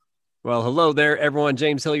Well, hello there, everyone.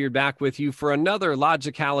 James Hilliard back with you for another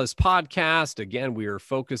Logicalis podcast. Again, we are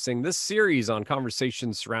focusing this series on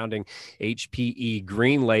conversations surrounding HPE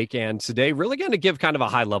GreenLake. And today, really going to give kind of a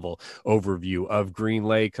high level overview of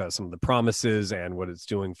GreenLake, some of the promises and what it's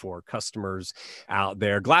doing for customers out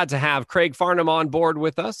there. Glad to have Craig Farnham on board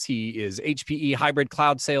with us. He is HPE Hybrid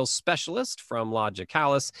Cloud Sales Specialist from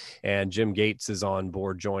Logicalis. And Jim Gates is on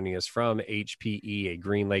board joining us from HPE, a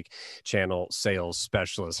GreenLake channel sales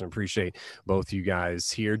specialist. And appreciate both you guys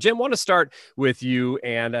here. Jim, want to start with you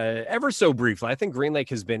and ever so briefly. I think GreenLake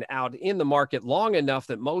has been out in the market long enough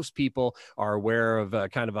that most people are aware of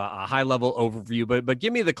kind of a high level overview, but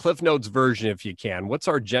give me the Cliff Notes version if you can. What's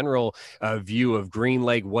our general view of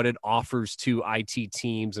GreenLake, what it offers to IT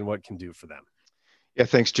teams and what it can do for them? Yeah,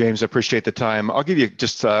 thanks, James. I appreciate the time. I'll give you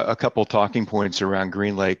just a couple talking points around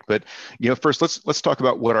GreenLake, but first let's talk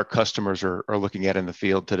about what our customers are looking at in the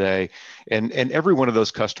field today. And every one of those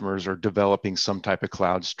customers are developing some type of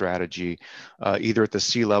cloud strategy, either at the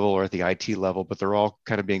C level or at the IT level, but they're all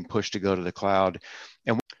kind of being pushed to go to the cloud.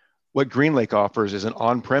 And what GreenLake offers is an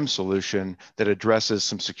on-prem solution that addresses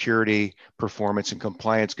some security, performance, and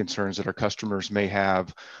compliance concerns that our customers may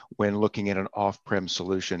have when looking at an off-prem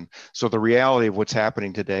solution. So the reality of what's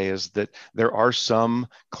happening today is that there are some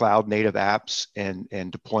cloud-native apps and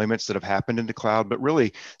deployments that have happened in the cloud, but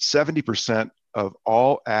really 70% of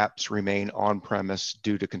all apps remain on-premise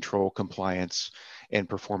due to control, compliance, and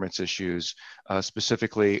performance issues,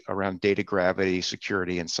 specifically around data gravity,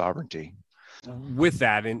 security, and sovereignty. With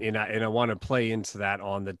that, and I want to play into that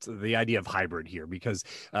on the idea of hybrid here, because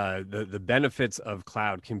the benefits of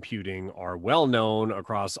cloud computing are well known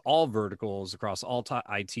across all verticals, across all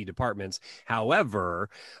IT departments.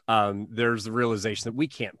 However, there's the realization that we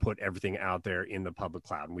can't put everything out there in the public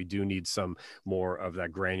cloud, and we do need some more of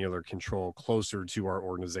that granular control closer to our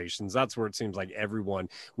organizations. That's where it seems like everyone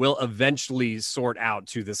will eventually sort out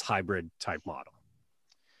to this hybrid type model.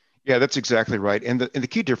 Yeah, that's exactly right. And the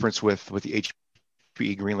key difference with the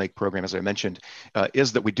HPE GreenLake program, as I mentioned,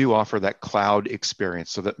 is that we do offer that cloud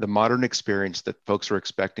experience. So the modern experience that folks are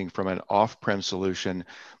expecting from an off-prem solution,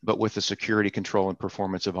 but with the security control and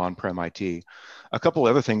performance of on-prem IT. A couple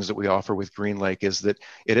other things that we offer with GreenLake is that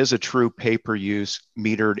it is a true pay-per-use,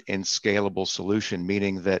 metered and scalable solution,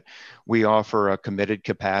 meaning that we offer a committed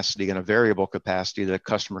capacity and a variable capacity that a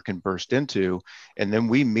customer can burst into, and then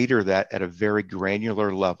we meter that at a very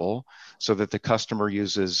granular level so that the customer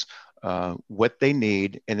uses what they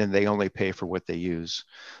need, and then they only pay for what they use.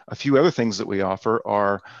 A few other things that we offer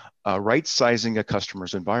are right sizing a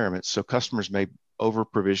customer's environment. So customers may over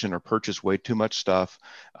provision or purchase way too much stuff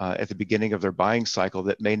at the beginning of their buying cycle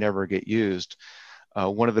that may never get used.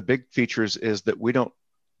 One of the big features is that we don't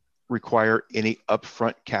require any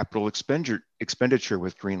upfront capital expenditure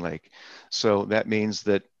with GreenLake. So that means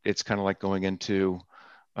that it's kind of like going into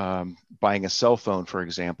buying a cell phone, for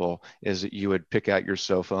example, is that you would pick out your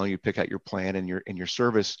cell phone, you pick out your plan and your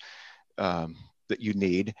service that you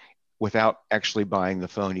need without actually buying the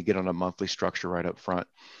phone. You get on a monthly structure right up front.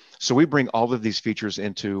 So we bring all of these features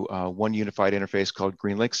into one unified interface called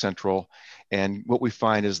GreenLake Central. And what we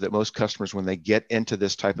find is that most customers, when they get into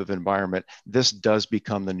this type of environment, this does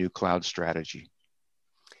become the new cloud strategy.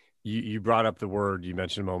 You brought up the word you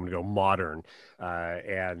mentioned a moment ago, modern,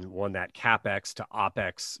 and one that CapEx to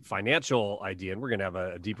OpEx financial idea. And we're going to have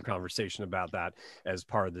a deeper conversation about that as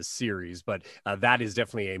part of this series. But that is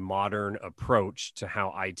definitely a modern approach to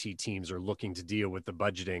how IT teams are looking to deal with the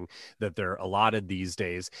budgeting that they're allotted these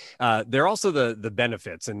days. There are also the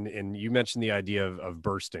benefits, and you mentioned the idea of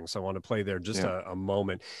bursting. So I want to play there just a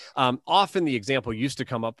moment. Often the example used to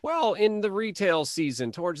come up, well, in the retail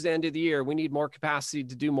season, towards the end of the year, we need more capacity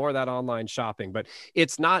to do more of that online shopping, but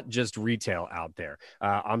it's not just retail out there.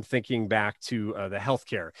 I'm thinking back to the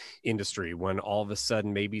healthcare industry when all of a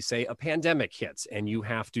sudden, maybe say a pandemic hits and you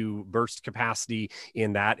have to burst capacity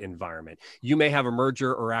in that environment. You may have a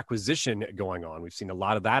merger or acquisition going on. We've seen a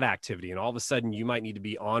lot of that activity, and all of a sudden you might need to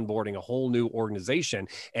be onboarding a whole new organization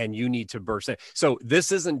and you need to burst it. So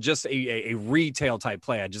this isn't just a retail type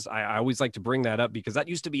play. I always like to bring that up because that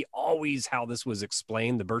used to be always how this was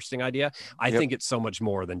explained, the bursting idea. I think it's so much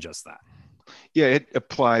more than just that. Yeah, it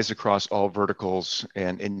applies across all verticals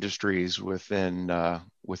and industries within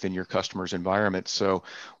your customer's environment. So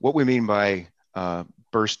what we mean by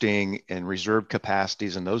bursting and reserve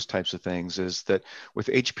capacities and those types of things is that with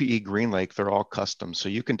HPE GreenLake, they're all custom. So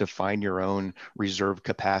you can define your own reserve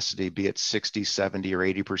capacity, be it 60, 70, or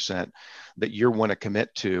 80% that you want to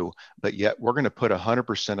commit to, but yet we're going to put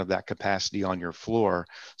 100% of that capacity on your floor.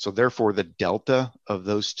 So therefore the delta of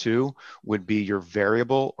those two would be your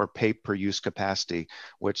variable or pay per use capacity,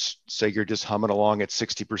 which say you're just humming along at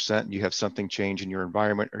 60% and you have something change in your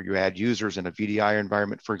environment, or you add users in a VDI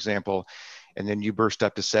environment, for example, and then you burst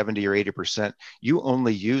up to 70 or 80%, you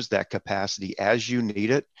only use that capacity as you need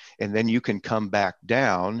it. And then you can come back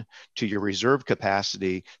down to your reserve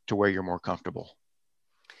capacity to where you're more comfortable.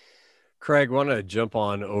 Craig, I want to jump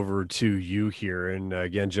on over to you here. And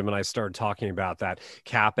again, Jim and I started talking about that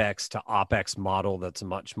CapEx to OpEx model. That's a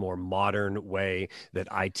much more modern way that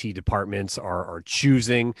IT departments are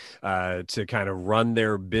choosing to kind of run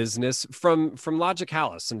their business from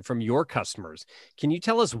Logicalis and from your customers. Can you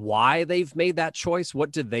tell us why they've made that choice?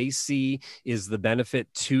 What do they see is the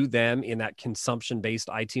benefit to them in that consumption-based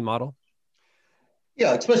IT model?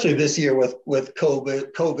 Yeah, especially this year with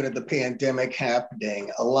COVID and the pandemic happening,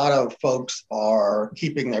 a lot of folks are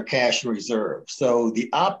keeping their cash in reserve. So the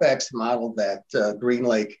OpEx model that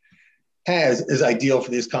GreenLake has is ideal for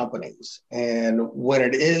these companies. And when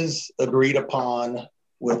it is agreed upon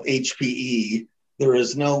with HPE, there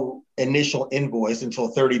is no initial invoice until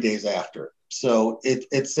 30 days after. So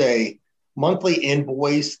it's a monthly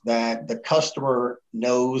invoice that the customer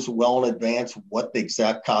knows well in advance what the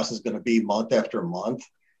exact cost is going to be month after month.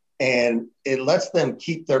 And it lets them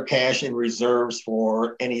keep their cash in reserves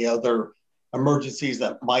for any other emergencies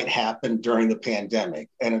that might happen during the pandemic.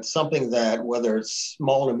 And it's something that whether it's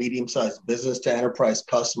small to medium-sized business to enterprise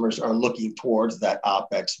customers are looking towards that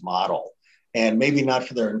OpEx model. And maybe not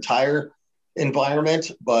for their entire environment,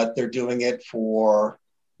 but they're doing it for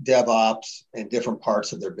DevOps and different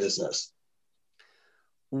parts of their business.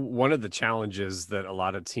 One of the challenges that a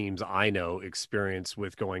lot of teams I know experience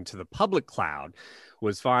with going to the public cloud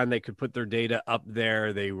was fine. They could put their data up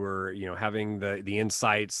there. They were, having the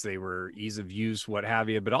insights, they were ease of use, what have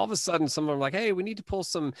you. But all of a sudden, someone like, hey, we need to pull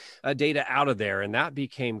some data out of there. And that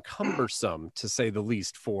became cumbersome, to say the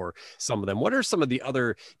least, for some of them. What are some of the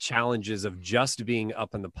other challenges of just being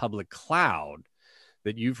up in the public cloud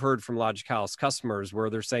that you've heard from Logicalis customers where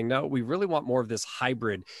they're saying, no, we really want more of this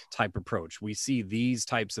hybrid type approach. We see these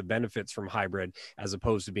types of benefits from hybrid as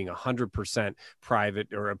opposed to being 100%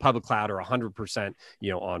 private or a public cloud or 100%,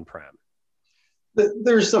 on-prem?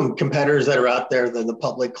 There's some competitors that are out there than the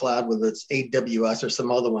public cloud, whether it's AWS or some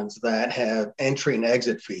other ones that have entry and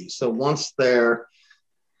exit fees. So once their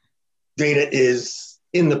data is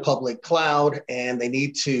in the public cloud and they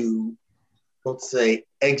need to, let's say,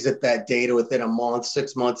 exit that data within a month,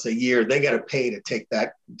 6 months, a year, they got to pay to take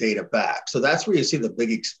that data back. So that's where you see the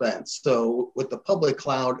big expense. So with the public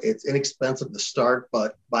cloud, it's inexpensive to start,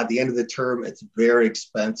 but by the end of the term, it's very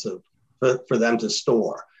expensive for them to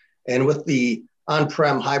store. And with the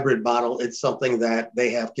on-prem hybrid model, it's something that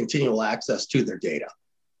they have continual access to their data.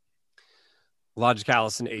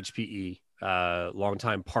 Logicalis and HPE,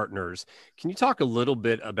 longtime partners. Can you talk a little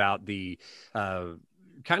bit about the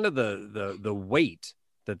kind of the weight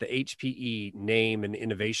that the HPE name and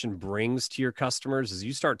innovation brings to your customers as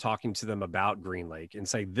you start talking to them about GreenLake and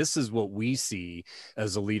say, this is what we see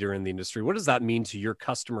as a leader in the industry? What does that mean to your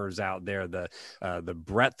customers out there, the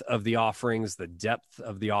breadth of the offerings, the depth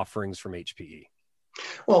of the offerings from HPE?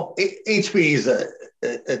 Well, HPE is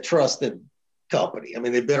a trusted company. I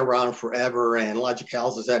mean, they've been around forever, and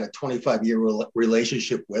Logicalis has had a 25-year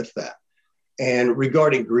relationship with them. And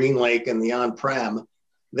regarding GreenLake and the on-prem,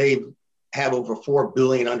 they have over $4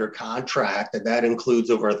 billion under contract, and that includes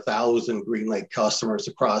over 1,000 GreenLake customers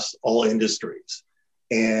across all industries.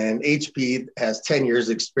 And HP has 10 years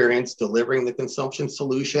experience delivering the consumption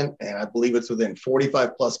solution, and I believe it's within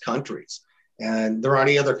 45 plus countries. And there aren't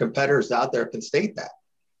any other competitors out there that can state that.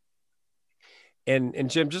 And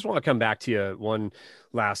Jim, just want to come back to you one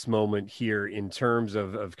last moment here in terms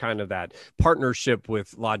of kind of that partnership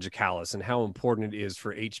with Logicalis and how important it is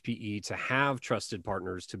for HPE to have trusted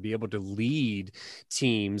partners to be able to lead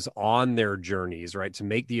teams on their journeys, right? To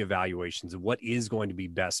make the evaluations of what is going to be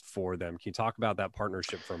best for them. Can you talk about that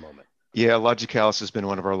partnership for a moment? Yeah, Logicalis has been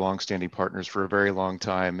one of our longstanding partners for a very long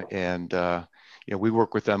time. And we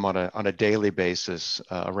work with them on a daily basis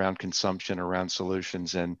around consumption, around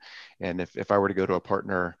solutions, and if I were to go to a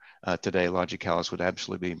partner today, Logicalis would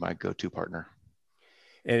absolutely be my go-to partner.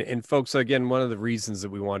 And folks, again, one of the reasons that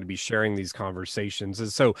we want to be sharing these conversations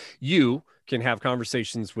is so you can have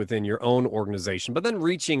conversations within your own organization, but then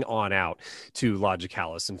reaching on out to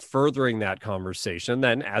Logicalis and furthering that conversation,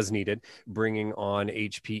 then as needed, bringing on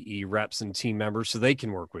HPE reps and team members so they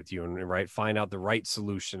can work with you and find out the right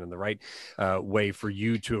solution and the right way for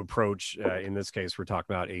you to approach. In this case, we're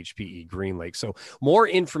talking about HPE GreenLake. So more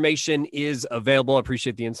information is available. I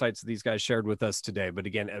appreciate the insights that these guys shared with us today. But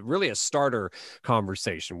again, really a starter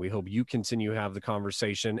conversation. We hope you continue to have the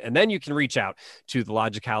conversation, and then you can reach out to the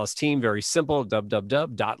Logicalis team. Very simple,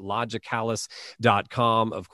 www.logicalis.com. Of